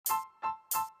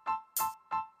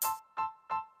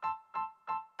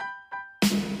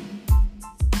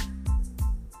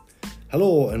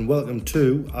Hello and welcome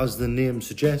to, as the name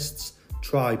suggests,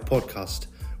 Try Podcast,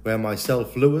 where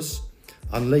myself, Lewis,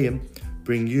 and Liam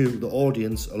bring you, the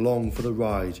audience, along for the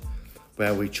ride,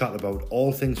 where we chat about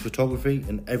all things photography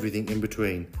and everything in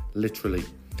between, literally,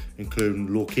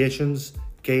 including locations,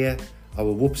 gear,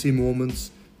 our whoopsie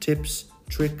moments, tips,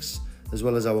 tricks, as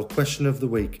well as our question of the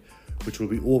week, which will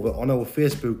be over on our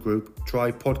Facebook group, Try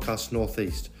Podcast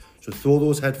Northeast. So throw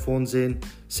those headphones in,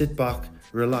 sit back,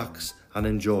 relax, and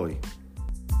enjoy.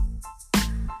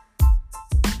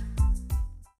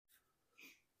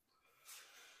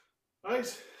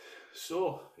 Right,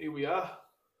 so here we are,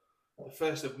 the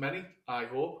first of many, I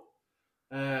hope.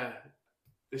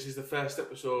 This is the first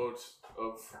episode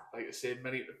of, like I say,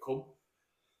 many to come.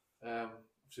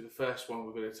 Obviously, the first one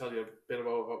we're going to tell you a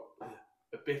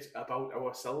bit about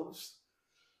ourselves.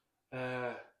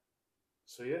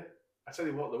 So yeah, I tell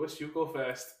you what, Lewis, you go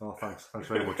first. Oh, thanks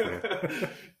very much,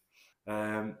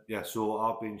 mate. So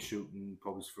I've been shooting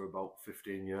probably for about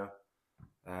 15 years.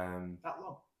 That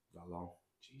long?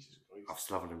 Jesus Christ. I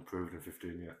still haven't improved in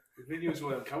 15 years. You've been using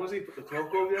one of them cameras, you put the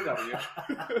cloak over you, haven't you?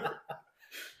 I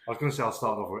was going to say I'll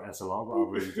start off with SLR, but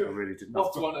I really didn't.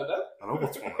 What's one of them? I know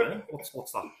what's one of them. What's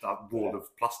that roll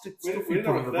of plastic stuff We're you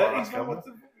put not in the there, back of he's that not camera?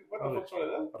 what's one of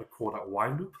them? I'd have called that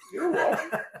wind up. You know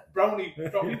what? Brownie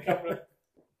camera.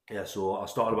 Yeah, so I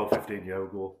started about 15 years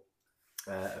ago.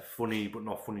 A funny but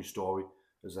not funny story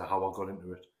as to how I got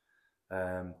into it.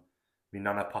 My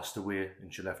nana passed away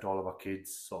and she left all of our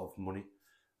kids sort of money.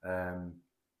 And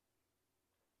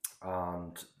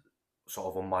sort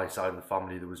of on my side of the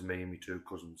family there was me and my two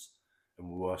cousins, and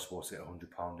we were supposed to get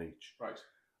 £100 each. Right.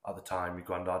 At the time, my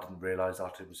granddad didn't realise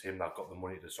that it was him that got the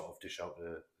money to sort of dish out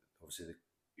to obviously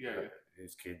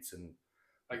his kids and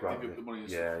like give up the money. And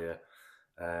stuff.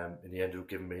 And he ended up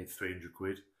giving me 300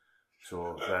 quid.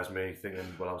 So there's me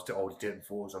thinking, well, I was already taking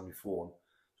photos on my phone,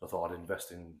 so I thought I'd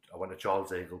invest in. I went to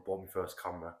Charles Eagle, bought my first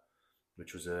camera,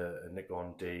 which was a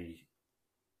Nikon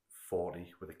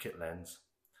D40 with a kit lens.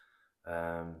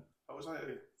 That was like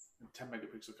a 10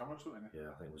 megapixel camera or something. Yeah,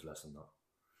 I think it was less than that.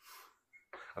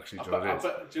 Actually,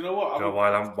 do you know what?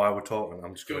 While we're talking,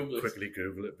 I'm just going Google to quickly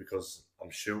Google it because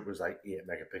I'm sure it was like 8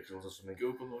 megapixels or something.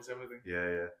 Google knows everything.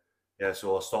 Yeah.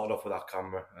 So I started off with that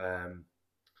camera.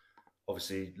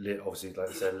 Obviously, like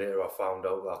I said, later I found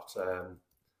out that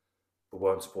we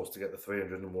weren't supposed to get the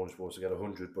 300 and we weren't supposed to get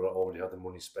 100, but I already had the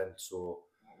money spent. So,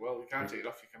 well, you can't take it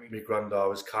off you, can you? My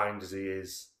granddad, as kind as he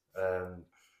is,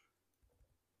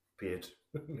 paid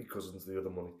my cousins the other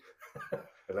money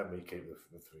and let me keep the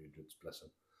 300s, bless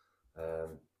him.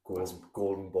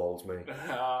 Golden balls, mate.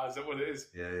 Is that what it is?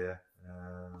 Yeah.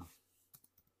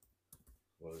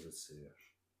 What does it say?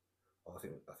 Oh, I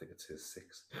think it says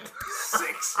 6.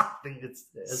 6? I think it's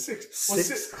 6. Well,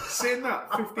 saying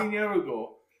that 15 years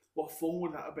ago, what phone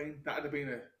would that have been? That'd have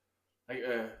been I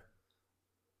don't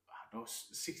know,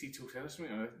 6210 or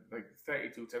something, or like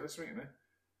 3210 or something, isn't it?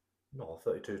 No,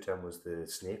 3210 was the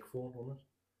Snake phone, wasn't it?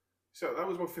 So that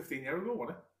was about 15 years ago,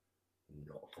 wasn't it?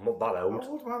 No, I'm not that old.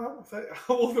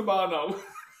 How old am I now?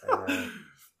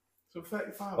 So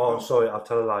 35. Oh, sorry, I'll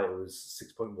tell a lie. It was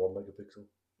 6.1 megapixel.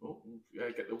 Oh,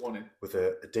 yeah, get the one in. With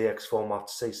a DX format,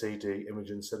 CCD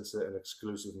imaging sensor, and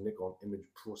exclusive Nikon image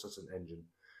processing engine,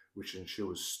 which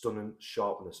ensures stunning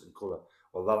sharpness and colour.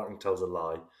 Well, that I can tell's a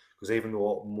lie, because even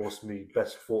though most of my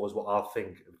best photos, what I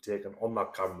think have taken on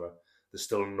that camera, they're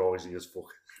still noisy as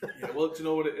fuck. Yeah, well, do you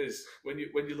know what it is? When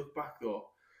you look back though,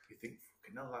 you think,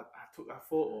 fucking hell, I took that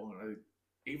photo, and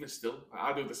even still,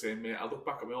 I do the same, mate. I look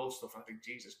back at my old stuff and I think,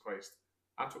 Jesus Christ,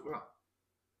 I took that.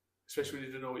 Especially when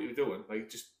you don't know what you're doing. Like,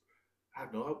 just, I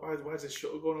don't know, why is this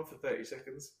shutter going on for 30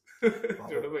 seconds? Do you know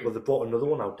what I mean? Well, they bought another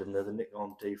one out, didn't they? The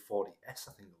Nikon D40S,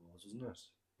 I think it was, wasn't it?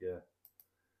 Yeah.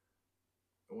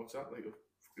 And what's that, like a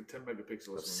 10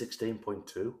 megapixels? That's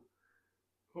 16.2.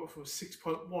 What, from a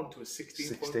 6.1 to a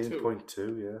 16.2?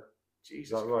 16.2, yeah. Jesus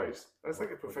Is that right? Christ. That's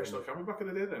like a professional camera back in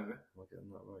the day, then, isn't it? Am I getting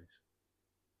that right?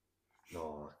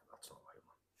 No, that's not right, man.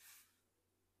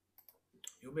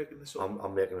 You're making this up?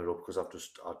 I'm making it up because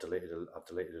I've deleted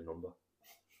a number.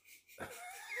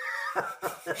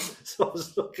 So I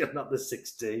was looking at the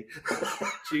 6D.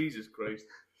 Jesus Christ.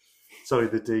 Sorry,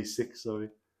 the D6, sorry.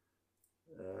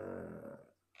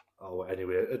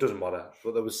 Anyway, it doesn't matter.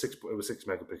 But it was 6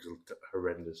 megapixel,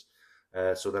 horrendous.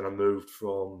 So then I moved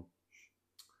from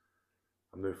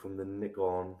the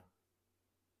Nikon.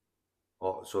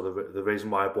 Oh, so the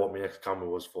reason why I bought my next camera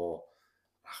was for,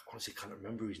 I honestly can't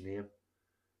remember his name.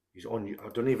 He's on. I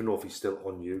don't even know if he's still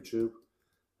on YouTube.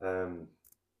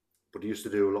 But he used to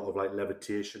do a lot of like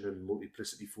levitation and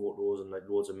multiplicity photos and like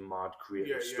loads of mad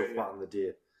creative stuff back in the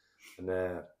day. And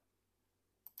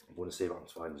I'm going to see if I can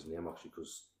find his name actually,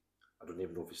 because I don't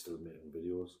even know if he's still making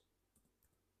videos.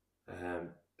 And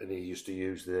he used to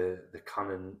use the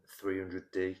Canon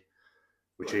 300D,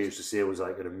 which he used to say was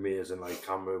like an amazing like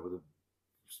camera with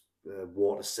a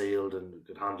water sealed and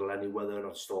could handle any weather. And I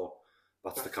just thought,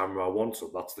 that's the camera I want, so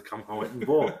that's the camera I went and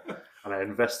bought. And I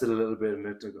invested a little bit in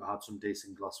it. I had some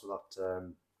decent glass with that.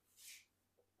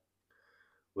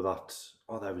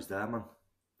 Oh, there he's there, man.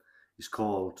 He's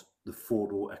called the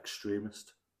Photo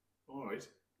Extremist. All right.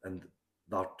 And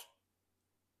that's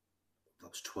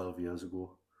 12 years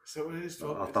ago. So it is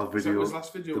 12 that video, so his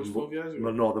last video was 12 years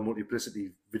ago? No, the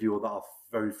Multiplicity video that I've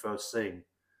very first seen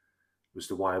was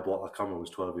the why I bought that camera was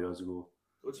 12 years ago.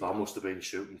 So I must have been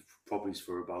shooting probably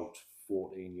for about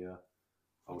 14 years.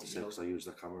 I would say, because I used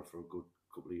that camera for a good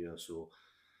couple of years. So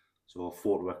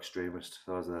Photo Extremist,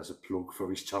 there's a plug for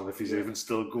his channel if he's even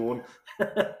still going.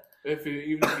 Even if he's,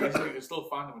 you can still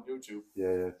find him on YouTube.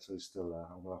 Yeah, so he's still there.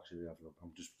 I'm actually have a look.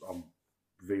 I'm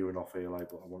veering off here, like,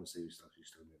 but I want to see if he's actually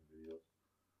still making videos.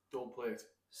 Don't play it.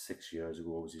 6 years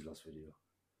ago was his last video.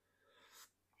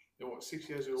 Yeah, what, 6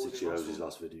 years ago? 6 years was his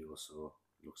last video, so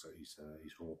it looks like he's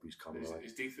hung up his camera.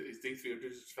 His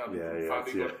D300 finally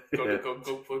got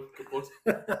kaput.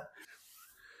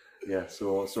 Yeah,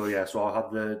 so I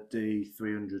had the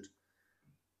D300,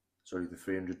 the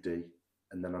 300D,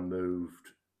 and then I moved,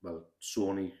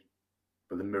 Sony,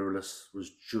 but the mirrorless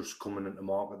was just coming into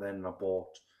market then, and I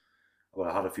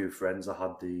had a few friends, I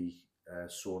had the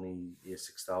Sony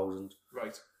A6000.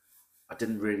 Right. I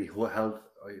didn't really hold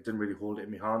it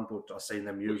in my hand, but I seen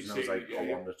them using it, I was like, I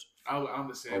want it. I'm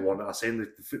the same. I want it. I seen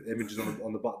the images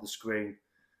on the back of the screen.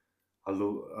 I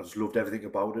just loved everything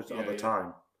about it at the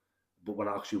time. But when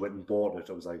I actually went and bought it,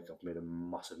 I was like, I've made a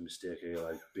massive mistake here,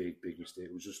 like big mistake.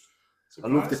 It was just, I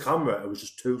loved the camera. It was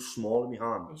just too small in my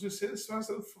hand. I was just saying, it sounds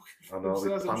like fucking. I know,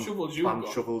 pan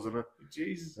shovels in it.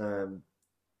 Jesus.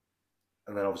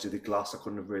 And then obviously the glass, I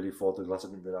couldn't really afford the glass. I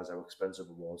didn't realise how expensive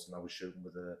it was, and I was shooting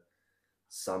with a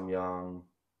Samyang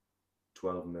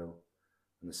 12mm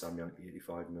and the Samyang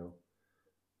 85mm.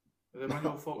 The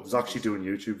manual focus. I was actually doing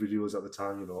YouTube videos at the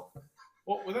time, you know.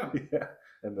 What with them? Yeah,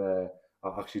 and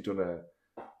I've actually done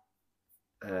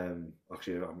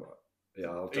I'll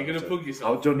Are you going to plug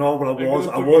yourself? I don't know, but I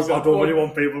don't really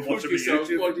want people watching my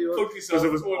YouTube videos because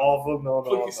it was awful. No,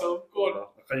 plug yourself. Go on. I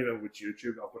can't even remember which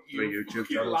YouTube. I've got 3 YouTube channels.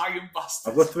 You lying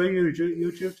bastard. I've got 3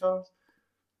 YouTube channels.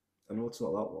 I know it's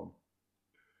not that one.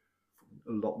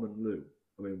 Allotment Lou.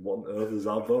 I mean, what on earth is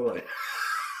that about? Like?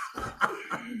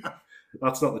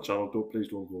 That's not the channel. Please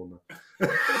don't go on there.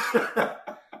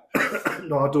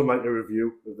 No, I don't like the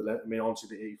review of the lens. I mean,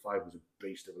 honestly, the 85 was a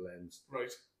beast of a lens.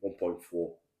 Right.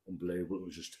 1.4, unbelievable. It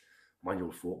was just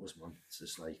manual focus, man. It's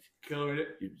just like killer,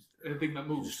 it. Anything that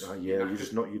moves. It's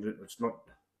not.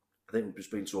 I think we've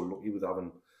just been so lucky with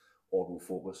having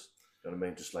autofocus. You know what I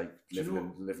mean? Just like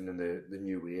living in the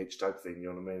new age type thing. You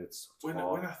know what I mean? It's when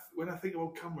I think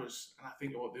about cameras and I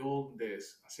think about the olden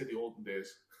days. I say the olden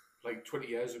days, like 20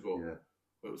 years ago. Yeah.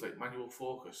 Where it was like manual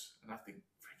focus, and I think,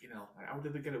 freaking hell, like, how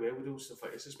did they get away with doing stuff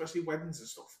like this, especially weddings and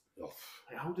stuff? Oh.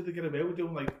 Like, how did they get away with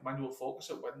doing like manual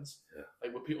focus at weddings? Yeah.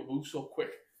 Like where people move so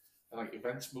quick and like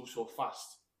events move so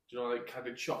fast. Do you know, like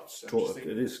candid shots?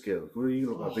 It is skill. Well, you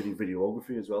look at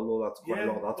videography as well, though. That's quite a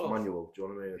lot of that's manual. Do you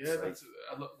know what I mean? It's you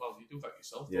do that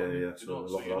yourself. Yeah. So a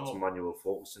lot of that's manual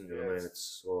focusing. Do you know what I mean?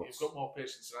 You've got more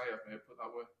patience than I have, mate. Put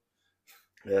that way.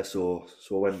 Yeah. So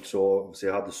obviously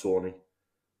I had the Sony.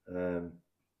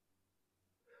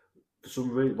 For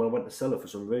some reason, when I went to sell it, for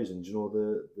some reason, do you know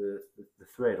the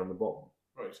thread on the bottom?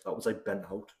 Right. That was like bent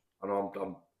out. And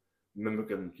I'm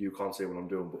mimicking. You can't see what I'm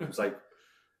doing, but it was like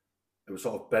it was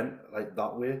sort of bent like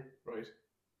that way. Right.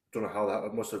 Don't know how that. I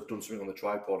must have done something on the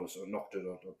tripod or something, knocked it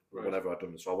or whatever I'd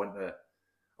done. So I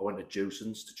went to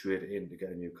Jewson's to trade it in to get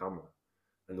a new camera,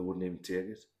 and they wouldn't even take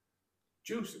it.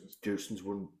 Jewson's? Jewson's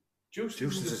wouldn't.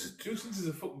 Jewson's is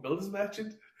a fucking builder's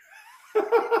merchant.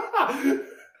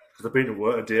 I've been to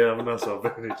work a day, haven't I? So I've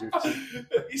been to Jewson's.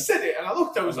 You said it, and I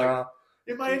looked. I was like,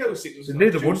 in my head, I was thinking,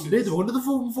 neither one of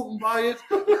them fucking buy it.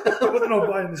 What they're not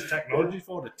buying this technology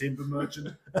for? The timber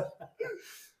merchant.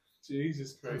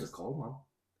 Jesus Christ. What's it called, man?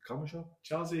 Camera shop?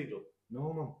 Charles Eagle.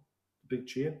 No, man. Big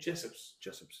chain. Jessop's.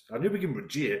 I knew we began with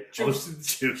J.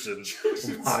 Jewson's.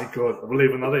 Oh my God, I'm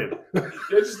leaving that in. Yeah,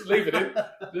 just leave it in.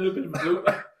 A little bit of a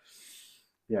blooper.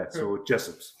 Yeah, so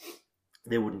Jessop's.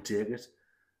 They wouldn't take it.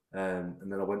 And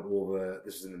then I went over,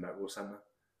 this is in the Metro Centre,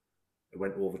 I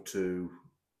went over to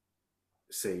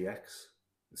CEX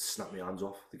and snapped my hands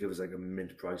off. They give us like a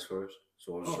mint price for it.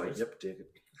 So I was like, yep, take it.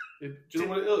 Do you know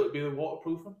what it would be? The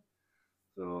waterproofing?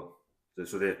 So they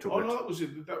took it. Oh, no, that was it.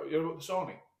 You're about the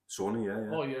Sony? Sony,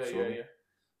 yeah. Oh, yeah.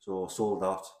 So I sold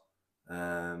that. What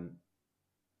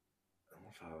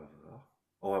have I got?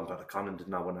 Oh, I got a Canon,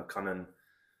 didn't I? When a Canon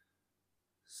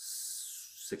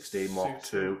 16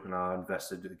 Mark II, and I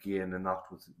invested again in that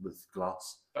with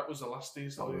glass. That was the last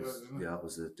days. That was, isn't it? Yeah, that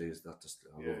was the days. That just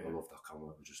I love that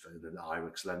camera. It was just like the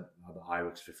IRIX lens, the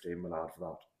IRIX 15 when I had for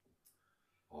that.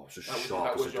 Oh, it was just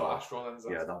sharp as a dog. Astro lens.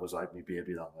 Yeah, that was like my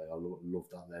baby. That way, I love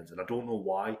that lens, and I don't know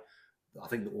why. I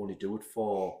think they only do it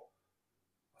for.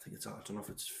 I don't know if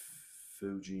it's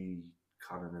Fuji,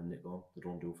 Canon, and Nikon. They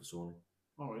don't do it for Sony.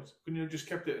 All right. Couldn't you have just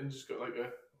kept it and just got like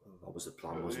a? That was the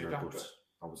plan, wasn't it? But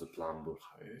that was the plan, but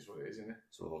it is what it is, isn't it?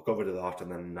 So I got rid of that,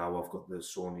 and then now I've got the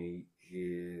Sony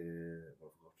here.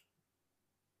 What have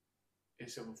I got?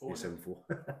 A7 IV. A7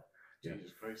 IV.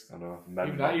 Jesus Christ! I know.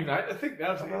 Even I think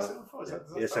now it's A7 IV.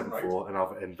 A7 IV, and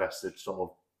I've invested sort of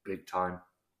big time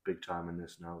in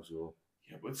this now. So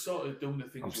yeah, but sort of doing the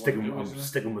things. I'm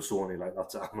sticking with Sony like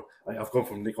that. I've gone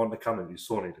from Nikon to Canon to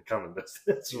Sony to Canon.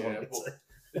 That's yeah, but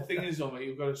the thing is, though, mate,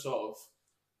 you've got to sort of.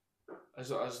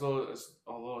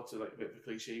 Although it's like a bit of a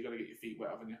cliche, you got to get your feet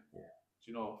wet, haven't you? Yeah.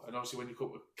 Do you know? And obviously, when you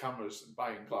come with cameras and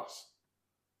buying glass,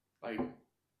 like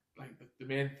the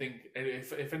main thing,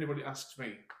 if anybody asks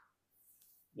me,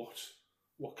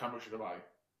 what camera should I buy?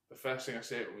 The first thing I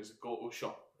say to them is go to a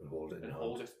shop and hold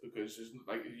it because there's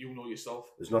like you know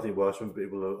yourself. There's nothing worse when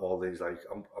people are all these like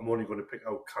I'm only going to pick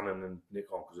out Canon and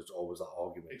Nikon because it's always that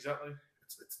argument. Exactly.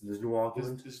 There's no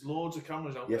argument. There's loads of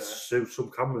cameras out there. Yes, so some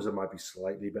cameras that might be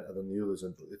slightly better than the others,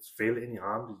 and it's feel it in your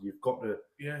hand. You've got to.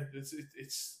 Yeah,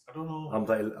 it's. I don't know.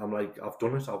 I'm like I've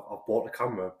done it. I've bought a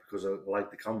camera because I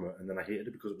liked the camera, and then I hated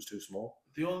it because it was too small.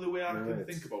 The only way I can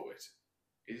think about it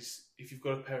is if you've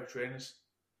got a pair of trainers.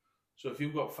 So if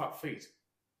you've got fat feet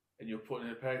and you're putting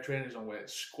a pair of trainers on where it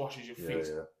squashes your feet,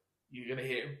 you're gonna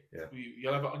hate them. Yeah.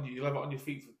 You'll have it on your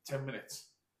feet for 10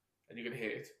 minutes, and you're gonna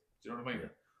hate it. Do you know what I mean? Yeah.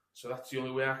 So that's the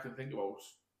only way I can think about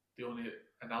the only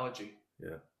analogy.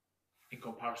 Yeah. In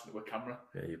comparison to a camera.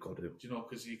 Yeah, you've got to. Do you know?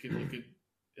 Because you could.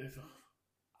 If,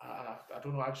 I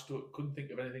don't know. I just couldn't think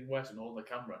of anything worse than holding a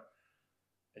camera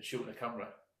and shooting a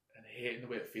camera and hating the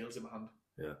way it feels in my hand.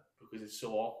 Yeah. Because it's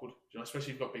so awkward. Do you know?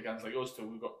 Especially if you've got big hands like us two.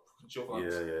 We've got fucking shovel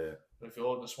hands. Yeah. But if you're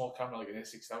holding a small camera like an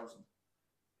A6000,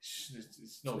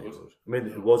 it's no good. I mean,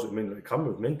 the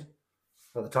camera was mint.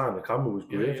 At the time, the camera was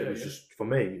great. Yeah, it was just, for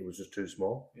me, it was just too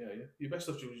small. Yeah. Your best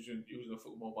stuff was using a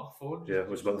fucking mobile phone. Yeah, it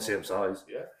was about the same size.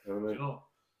 Yeah. You know what I mean? Do you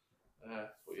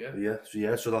know? But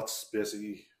Yeah, so that's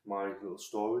basically my little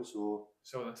story. So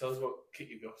then tell us what kit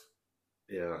you got.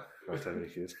 Yeah, I'll tell you,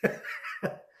 kids.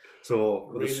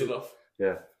 So read it off.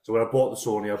 Yeah. So when I bought the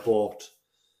Sony, I bought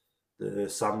the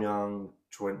Samyang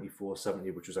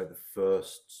 2470, which was like the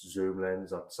first zoom lens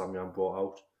that Samyang brought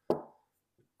out.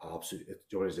 Absolutely,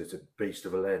 it's a beast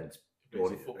of a lens.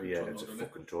 It's a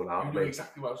fucking ton. You knew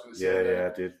exactly what I was going to say. Yeah,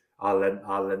 I did. I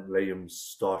lent Liam's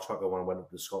Star Tracker when I went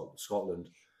up to Scotland.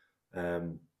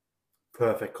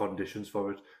 Perfect conditions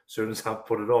for it. As soon as I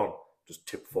put it on, just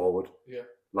tipped forward. Yeah.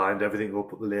 Lined everything up,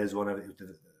 put the laser on everything.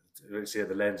 Like I say,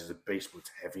 the lens is a beast, but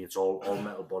it's heavy. It's all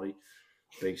metal body,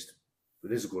 beast.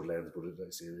 It is a good lens, but like I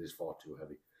say, it is far too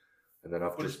heavy. And then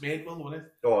it's made well, isn't it?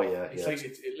 Oh yeah, it's like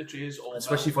it literally is all.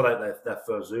 Especially metal. for like their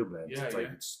first zoom lens. Yeah, it's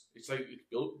like it's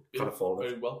built kind of fallen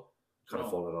very well. Kind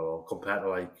of fallen at all compared to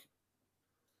like.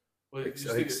 Well, I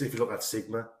think if you look at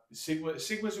Sigma.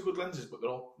 Sigmas are good lenses, but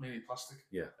they're all mainly plastic.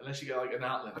 Yeah. Unless you get like an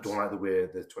art lens. I don't like the way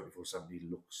the 2470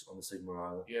 looks on the Sigma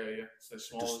either. Yeah. So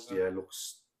small. It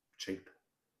looks cheap.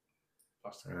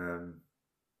 Plastic.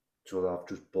 So I've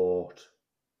just bought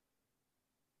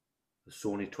the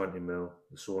Sony 20mm,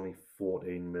 the Sony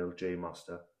 14mm G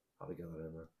Master. How to get that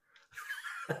in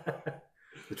there?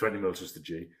 The 20mm is just the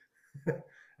G,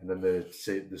 and then the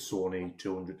Sony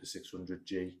 200 to 600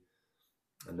 G,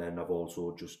 and then I've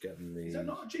also just getting the. Is that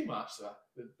not a G Master?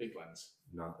 The big lens.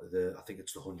 No, I think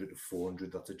it's the 100 to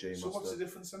 400. That's a G Master. So what's the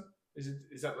difference then?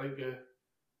 Is that like a?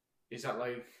 Is that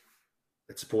like?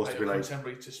 It's supposed to be like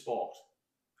contemporary to sport.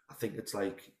 I think it's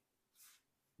like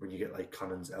when you get like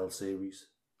Canon's L series.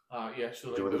 Yeah,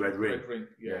 so like the red ring.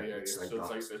 Yeah. It's like so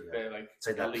that, it's like they're like it's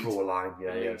like that elite. pro line.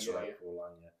 Yeah, elite, it's like pro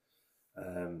line.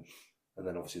 Yeah. And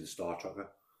then obviously the Star Tracker.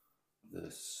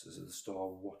 Is it the Star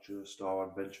Watcher, Star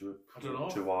Adventurer? I don't know.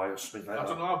 2i or something like that. I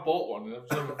don't know. I bought one and I've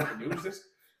never fucking used this.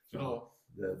 You know.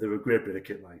 They're a great bit of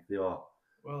kit, like they are.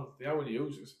 Well, they are when you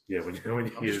use it. Yeah, when you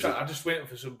use it. I'm just waiting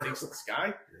for some decent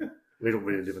sky. Yeah. We don't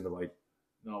really live in the right.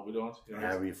 No, we don't.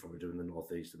 Area from doing the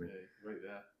northeast. I mean, right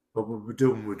there. But we're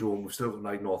doing. We've still got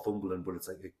like Northumberland, but it's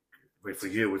like for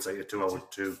you, it's like a 2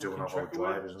 and a half hour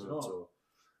drive, isn't it? So,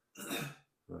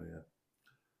 yeah.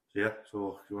 Yeah,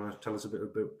 so you want to tell us a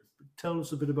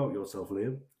bit about yourself,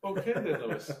 Liam? Okay then,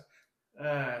 Lewis.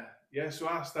 Yeah, so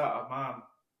I started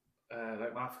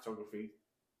my photography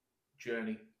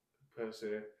journey per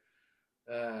se.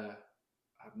 I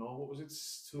don't know, what was it?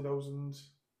 2000.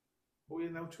 What are we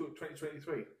in now?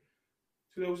 2023,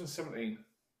 2017.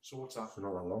 So what's that? So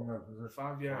not that long now, is it?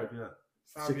 5 year.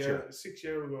 5 year. 6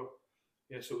 year ago.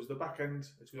 Yeah, so it was the back end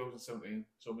of 2017.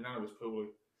 So my nana was poorly.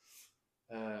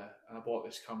 And I bought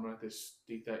this camera, this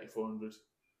D3400,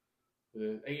 with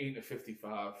an 18 to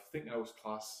 55, thinking I was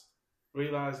class.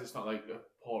 Realised it's not like a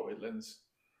portrait lens.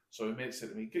 So my mate said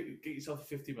to me, get yourself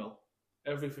a 50mm.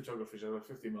 Every photographer should have a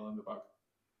 50mm in the bag.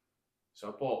 So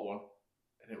I bought one,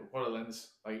 and it got a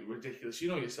lens, like ridiculous. You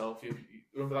know yourself, you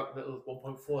remember that little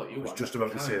 1.4 that you I was had? just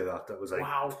about to say that. That was like,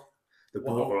 wow. The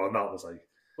border on that was like...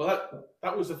 Well,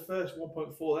 that was the first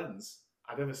 1.4 lens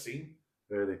I'd ever seen.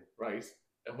 Really? Right?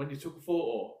 And when you took a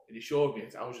photo and you showed me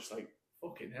it, I was just like,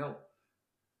 fucking hell.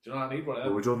 Do you know what I need one of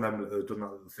them? Well, we done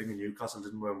that thing in Newcastle,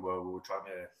 didn't we? Where we were trying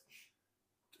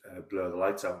to blur the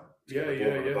lights out to get the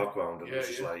boat in the background. And it was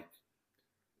just like,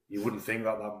 you wouldn't think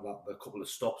that a couple of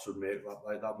stops would make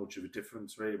that much of a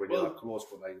difference, really, when you're that close.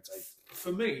 But like, it's like...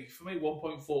 For me,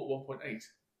 1.4 to 1.8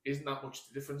 isn't that much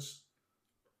the difference.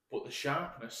 But the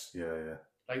sharpness... Yeah.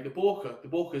 Like the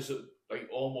bokeh's like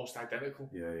almost identical.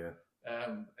 Yeah.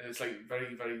 And it's like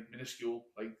very, very minuscule,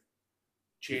 like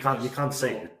changes. You can't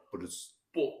see it, but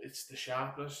it's the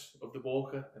sharpness of the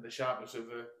bokeh and the sharpness of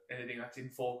anything that's in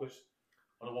focus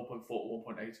on a 1.4 to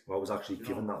 1.8. Well, I was actually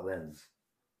given that lens.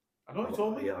 I know, you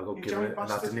told me. Yeah, I got given it,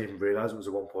 and I didn't even realise it was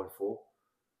a 1.4.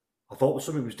 I thought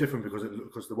something was different because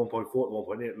the 1.4 to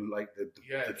 1.8, like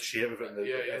the shape of it,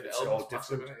 and it's all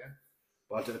different.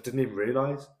 But I didn't even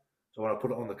realise. So when I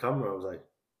put it on the camera, I was like,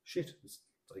 shit, it's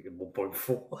like a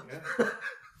 1.4. Yeah.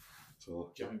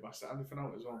 So Jammy bastard, anything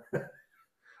out as well.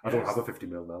 I don't have a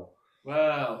 50mm now.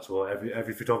 Well, so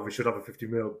every photographer should have a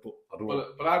 50mm, but I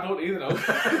don't. But I don't either now.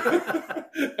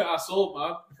 I sold,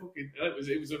 man. Fucking,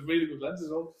 it was a really good lens as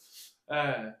well.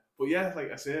 But yeah,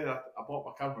 like I said, I bought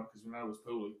my camera because when I was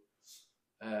poorly,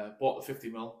 bought the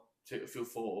 50mm, take a few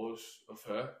photos of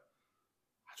her.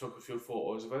 I took a few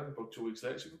photos of her. About 2 weeks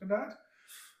later, she fucking died.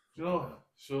 You know,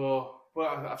 so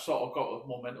I've sort of got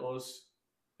mementos.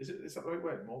 Is that the right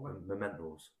word?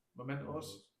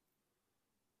 Mementos.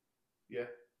 Yeah,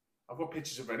 I've got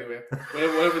pictures of her anyway.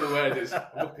 Whatever the word is,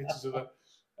 I've got pictures of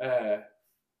her.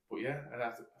 But yeah, and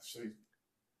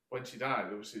when she died,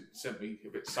 obviously it sent me a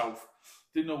bit south.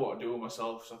 Didn't know what to do with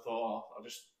myself, so I thought I'll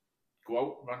just go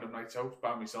out, random nights out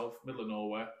by myself, middle of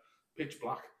nowhere, pitch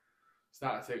black.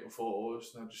 Started taking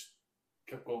photos, and I just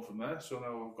kept going from there. So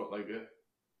now I've got like a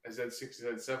Z6,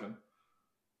 Z7,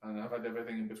 and I've had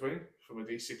everything in between from a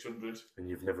D600. And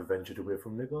you've never ventured away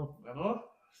from Nikon? I know.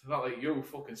 It's not like you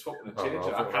fucking swapping and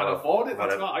changing. I can't afford it.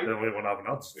 That's not. I don't really want to have an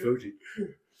odds. Fuji.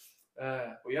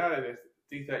 But yeah, the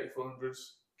D3400s,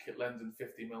 kit lens and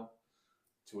 50mm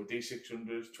to a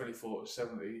D600, 24 to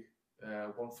 70,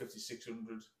 150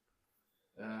 600,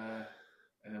 and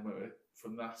then went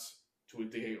from that to a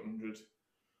D800,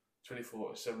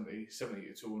 24 to 70, 70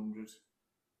 to 200.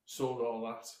 Sold all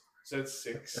that.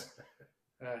 Z6,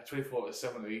 24 to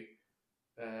 70,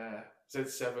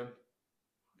 Z7,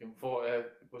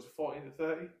 was it 14 to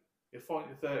 30? Yeah, 14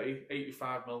 to 30,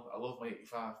 85mm. I love my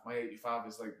 85. My 85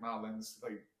 is like my lens.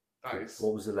 Like that is.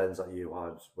 What was the lens that you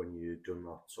had when you done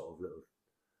that sort of little,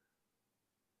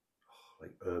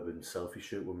 like urban selfie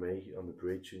shoot with me on the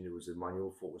bridge, and it was a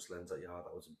manual focus lens that you had?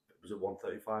 That was it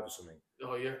 135 or something?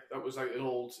 Oh yeah, that was like an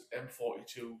old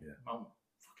M42 mount.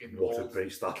 What a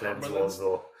beast that lens was,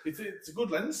 though. It's a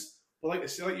good lens, but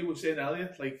like you were saying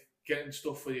earlier, like getting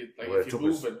stuff for you, like if you're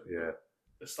moving,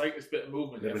 the slightest bit of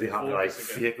movement, you have to like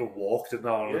fake a walk to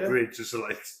now on the bridge just to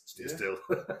like stay still.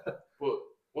 But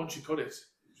once you cut it, it's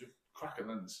a cracking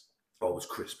lens. Oh, it was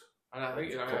crisp. And I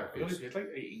think we only paid like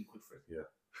 18 quid for it. Yeah.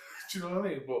 Do you know what I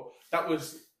mean? But that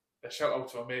was a shout out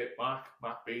to my mate Mark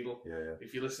Beadle. Yeah.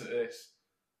 If you listen to this,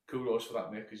 kudos for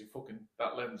that, mate, because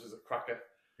that lens was a cracker.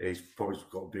 He's probably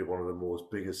got to be one of the most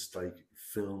biggest like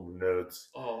film nerds.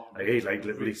 Oh, like he like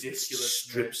literally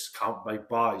strips,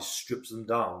 buys, strips them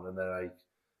down, and then like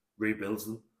rebuilds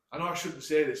them. I know I shouldn't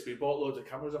say this, but he bought loads of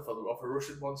cameras off a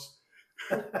Russian once.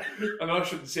 I know I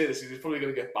shouldn't say this because he's probably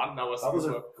going to get banned now. That was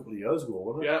a couple of years ago,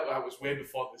 wasn't it? Yeah, that was way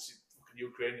before this fucking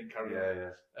Ukrainian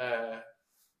carrier. Yeah.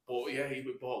 But yeah, he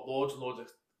bought loads and loads of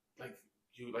like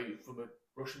from a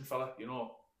Russian fella, you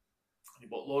know. And he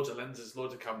bought loads of lenses,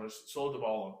 loads of cameras, sold them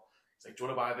all on. He's like, do you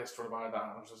want to buy this? Do you want to buy that?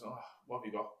 And I was just like, oh, what have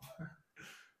you got?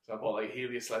 So I bought like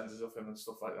Helios lenses of him and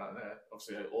stuff like that. And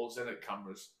obviously, all Zenit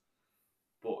cameras.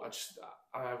 but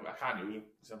I can't use them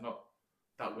because I'm not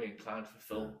that way inclined for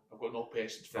film. I've got no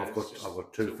patience for it. I've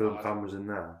got two film cameras in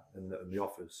there in the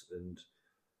office, and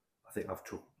I think I've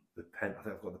got the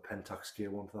Pentax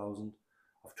K1000.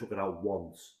 I've took it out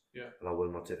once, and I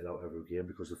will not take it out ever again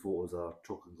because the photos I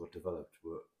took and got developed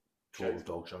were total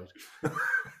dog shite.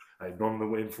 Like none of the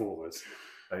way forwards,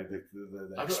 like the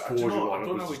exposure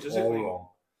on it was just all wrong.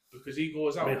 Because he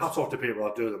goes out. I mean, hats off to people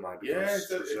that do them, man. Because,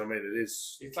 you know what I mean, it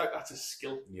is. It's like that's a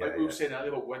skill. Yeah, like we were saying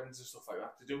earlier about weddings and stuff like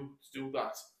that. To do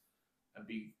that and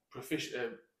be efficient. I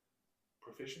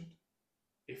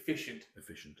don't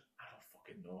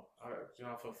fucking know. Do you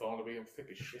know if I'm falling to be? I'm thick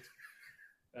as shit.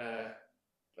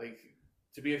 Like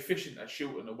to be efficient at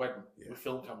shooting a wedding with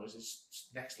film cameras is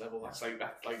next level. That's like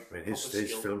that. Like I mean, his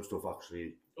film stuff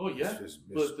actually. Oh yeah,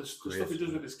 but the stuff he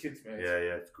does with his kids, mate.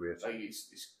 Yeah, it's great. Like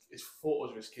his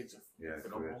photos of his kids are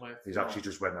phenomenal, mate. He's actually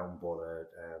just went out and bought a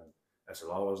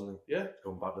SLR, hasn't he? Yeah.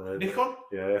 Going back to the Nikon.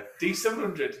 Yeah.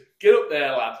 D700. Get up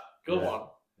there, lad. Go on.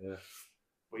 Yeah.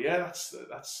 But yeah, that's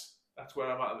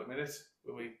where I'm at the minute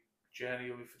with my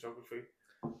journey with photography.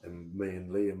 And me and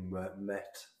Liam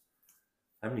met.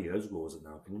 How many years ago was it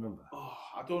now? Can you remember? Oh,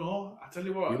 I don't know. I tell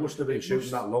you what. You must have been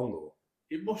shooting that long though.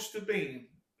 It must have been.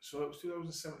 So it was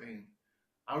 2017.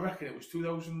 I reckon it was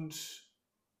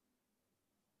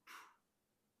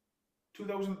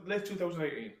late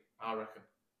 2018. I reckon.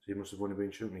 So you must have only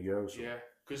been shooting a year or so. Yeah,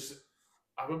 because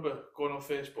I remember going on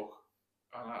Facebook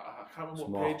and I can't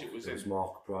remember what page it was in. It was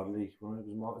Mark Bradley. Is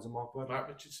it Mark Bradley? Mark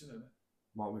Mitchinson, isn't it?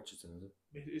 Mark Mitchinson, is it?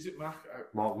 Is it Mark?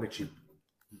 Mark Mitchie.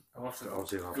 I'll have to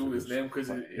Google his name because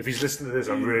if he's listening to this,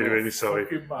 I'm really, really sorry.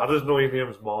 I just know your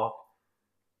name's Mark.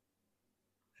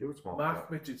 Sure, it's Mark. Mark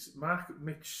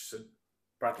Mitchison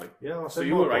Bradley. Yeah, so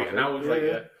you were right, and I was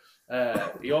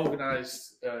he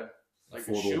organised like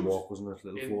a shoot. Walk, wasn't it?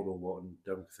 Little photo walk in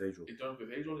Durham Cathedral. In Durham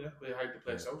Cathedral, yeah. They hired the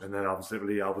place out. And then I was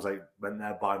like, went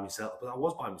there by myself. But I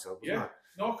was by myself, wasn't I?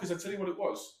 No, because I tell you what it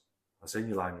was. I seen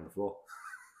you lying on the floor.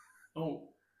 No,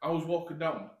 I was walking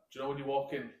down. Do you know when you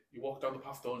walk in, you walk down the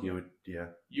path, don't you?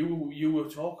 You were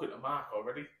talking to Mark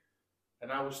already,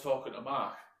 and I was talking to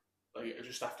Mark like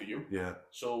just after you. Yeah.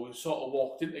 So we sort of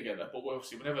walked in together, but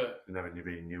obviously we never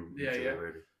really knew each other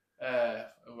really.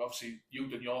 Obviously you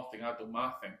done your thing, I done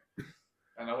my thing,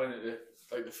 and I went into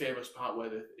like the famous part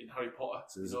where in Harry Potter.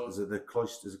 So is it the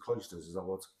cloisters? Is that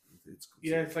what it's?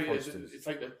 Yeah, it's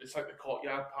like the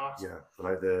courtyard part. Yeah, but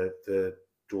like the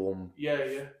dome. Yeah.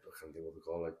 I can't think what they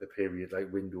call like the period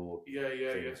like window. Yeah,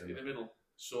 in the middle.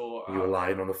 So you were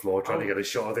lying on the floor trying to get a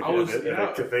shot of the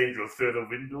cathedral through the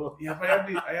window. Yeah, but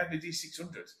I had the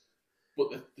D600, but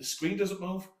the screen doesn't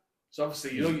move. So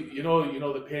obviously, you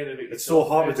know the pain of it. It's so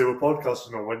hard to do a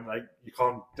podcast, when like you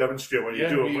can't demonstrate what you're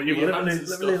doing, but you're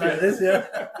literally like this, yeah.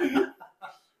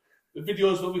 The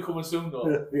videos will be coming soon, though.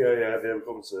 Yeah, they'll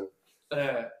come soon.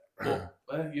 But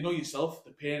you know yourself,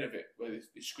 the pain of it, where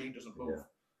the screen doesn't move,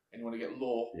 and you want to get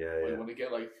low, or you want to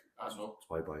get like I don't know. That's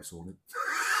why I buy Sony.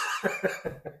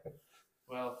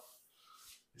 Well,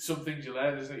 some things you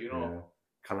learn, isn't it? You know,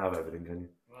 can't have everything, can you?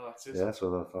 Well, that's it. Yeah,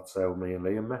 so that's how me and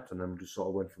Liam met, and then we just sort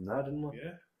of went from there, didn't we?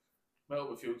 Yeah, met up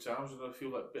a few times, and I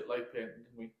feel like a bit light painting,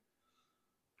 didn't we?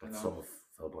 That sort of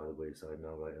fell by the wayside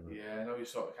now, right? Yeah, now you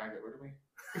sort of can't get rid of me.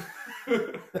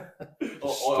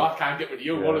 or I can't get rid of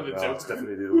you. One of the two. It's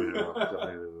definitely the other way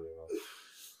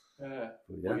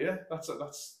around.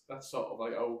 That's sort of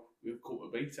like how we've come to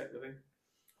be, type of thing.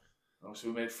 So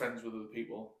we made friends with other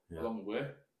people along the way,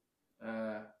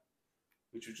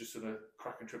 which was just on a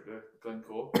cracking trip to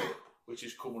Glencoe, which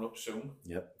is coming up soon.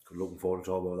 Yep, looking forward to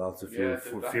talk about that. A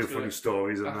few funny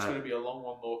stories. That's going to be a long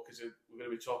one though, because we're going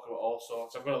to be talking about all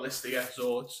sorts. I've got a list here,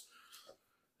 so it's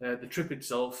the trip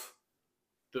itself,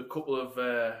 the couple of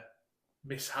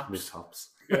mishaps.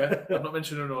 Yeah, I'm not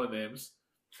mentioning no names.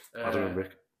 Adam and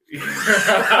Rick. Do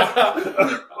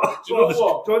you know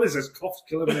what? John, this cough's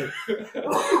killing me.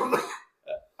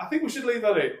 I think we should leave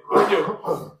that in.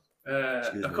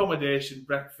 Accommodation,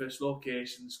 breakfast,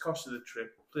 locations, cost of the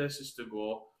trip, places to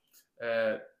go.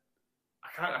 I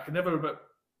can never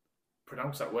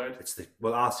pronounce that word. I say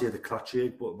the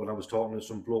Clackegg, but when I was talking to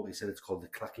some bloke, he said it's called the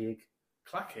Clackegg.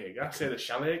 Clackegg? I say the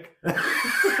Shallegg.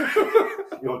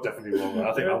 You're definitely wrong.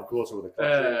 I think I'm closer with the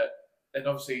Clackegg. And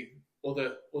obviously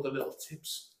other little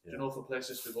tips, you know, for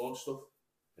places to go and stuff.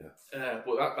 Yeah.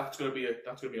 But that's gonna be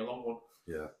a long one.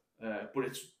 Yeah. But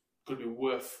it's gonna be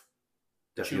worth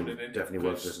tuning in. Definitely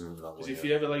worth listening to that one. Because if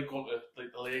you ever like going to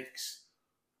like the lakes,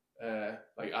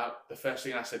 the first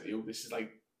thing I said to you, this is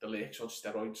like the lakes on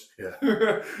steroids. Yeah.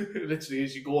 Literally,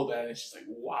 as you go there, and it's just like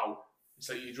wow. It's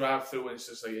like you drive through, and it's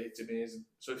just like it's amazing.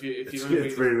 So it's really,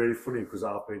 really funny because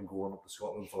I've been going up to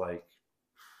Scotland for like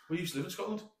We used to live in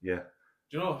Scotland. Yeah.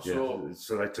 Do you know? Yeah.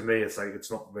 So like to me, it's like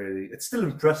it's not really. It's still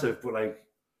impressive, but like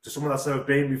to someone that's never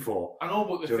been before. I know,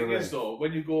 but the thing is though,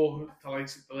 when you go to like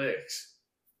the lakes,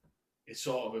 it's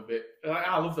sort of a bit. Like,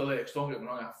 I love the lakes. Don't get me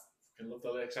wrong. I fucking love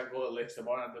the lakes. I go to the lakes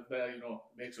tomorrow and there, you know,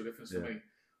 it makes a difference to me.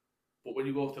 But when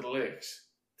you go to the lakes,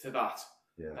 to that,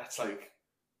 that's like.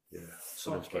 Yeah,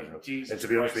 so Jesus. And to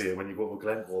be honest with you, when you go to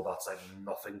Glencoe, that's like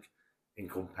nothing in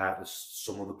compared to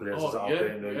some of the places that I've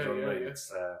been in.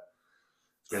 It's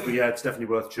great. But yeah, it's definitely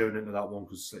worth tuning into that one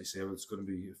because, like you say, it's going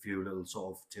to be a few little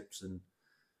sort of tips and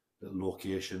little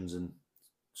locations and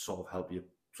sort of help you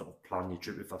sort of plan your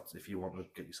trip if you want to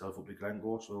get yourself up to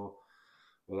Glencoe. So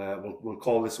we'll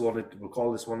call this one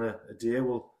a day.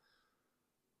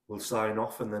 We'll sign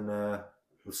off and then.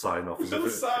 We'll sign off. We'll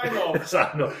sign off.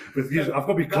 Sign off. I've got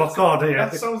to be clock card here.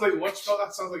 That sounds like what's called?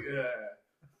 That sounds like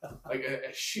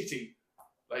a shitty,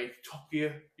 like Top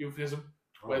Gear euphemism.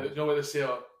 Where they say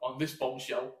on this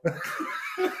bombshell.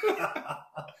 I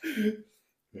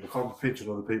can't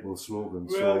picture other people's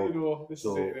slogans. Well, you know, this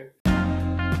is it.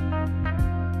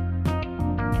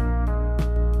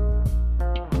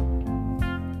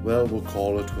 Well, we'll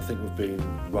call it. I think we've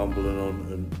been rambling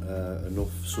on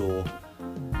enough, so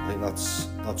I think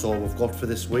that's all we've got for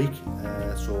this week.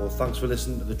 So thanks for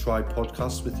listening to the Try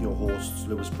Podcast with your hosts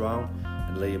Lewis Brown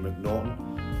and Liam McNaughton.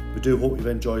 We do hope you've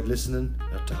enjoyed listening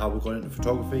to how we got into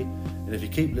photography, and if you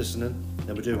keep listening,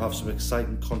 then we do have some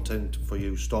exciting content for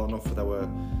you, starting off with our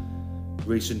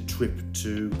recent trip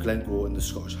to Glencoe in the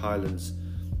Scottish Highlands.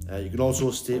 You can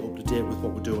also stay up to date with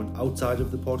what we're doing outside of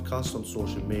the podcast on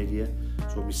social media.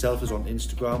 So myself is on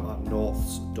Instagram at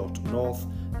norths.north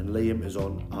and Liam is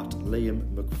on at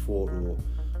Liam McPhoto.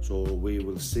 So we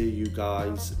will see you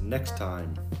guys next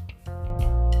time.